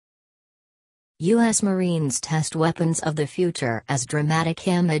U.S. Marines test weapons of the future as dramatic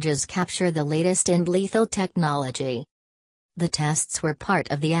images capture the latest in lethal technology. The tests were part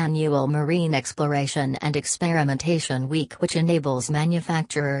of the annual Marine Exploration and Experimentation Week, which enables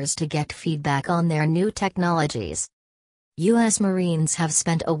manufacturers to get feedback on their new technologies. U.S. Marines have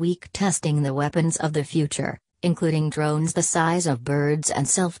spent a week testing the weapons of the future, including drones the size of birds and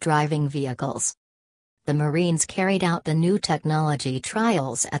self-driving vehicles. The Marines carried out the new technology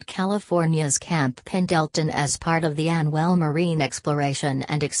trials at California's Camp Pendeleton as part of the annual Marine Exploration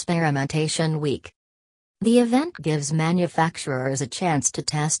and Experimentation Week. The event gives manufacturers a chance to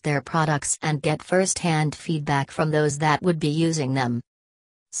test their products and get first-hand feedback from those that would be using them.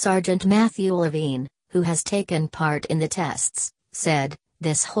 Sergeant Matthew Levine, who has taken part in the tests, said,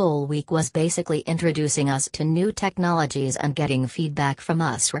 "This whole week was basically introducing us to new technologies and getting feedback from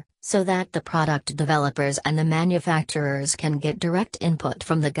us, so that the product developers and the manufacturers can get direct input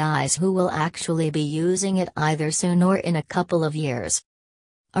from the guys who will actually be using it either soon or in a couple of years."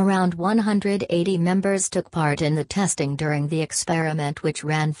 Around 180 members took part in the testing during the experiment, which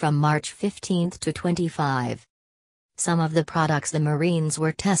ran from March 15 to 25. Some of the products the Marines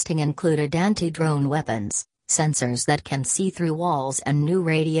were testing included anti-drone weapons, sensors that can see through walls, and new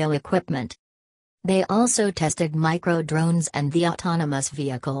radio equipment. They also tested micro-drones and the autonomous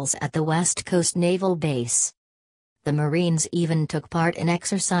vehicles at the West Coast Naval Base. The Marines even took part in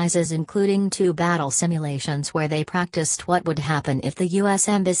exercises including 2 battle simulations where they practiced what would happen if the U.S.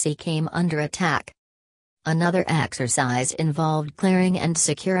 Embassy came under attack. Another exercise involved clearing and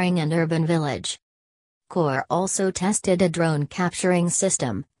securing an urban village. Corps also tested a drone capturing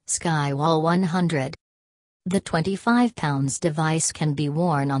system, Skywall 100. The 25 pounds device can be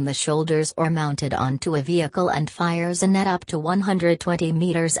worn on the shoulders or mounted onto a vehicle and fires a net up to 120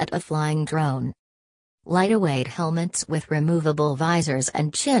 meters at a flying drone. Lightweight helmets with removable visors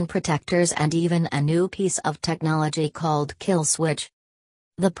and chin protectors, and even a new piece of technology called Kill Switch.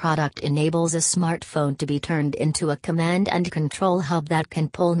 The product enables a smartphone to be turned into a command and control hub that can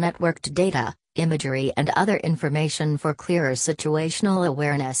pull networked data, imagery and other information for clearer situational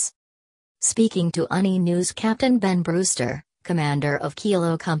awareness. Speaking to UNI News, Captain Ben Brewster, commander of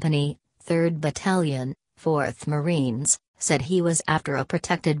Kilo Company, 3rd Battalion, 4th Marines, said he was after a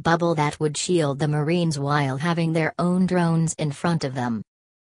protected bubble that would shield the Marines while having their own drones in front of them.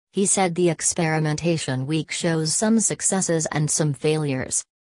 He said the experimentation week shows some successes and some failures.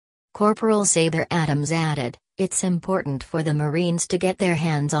 Corporal Saber Adams added, "It's important for the Marines to get their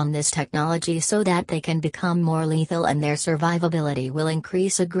hands on this technology so that they can become more lethal and their survivability will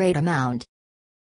increase a great amount."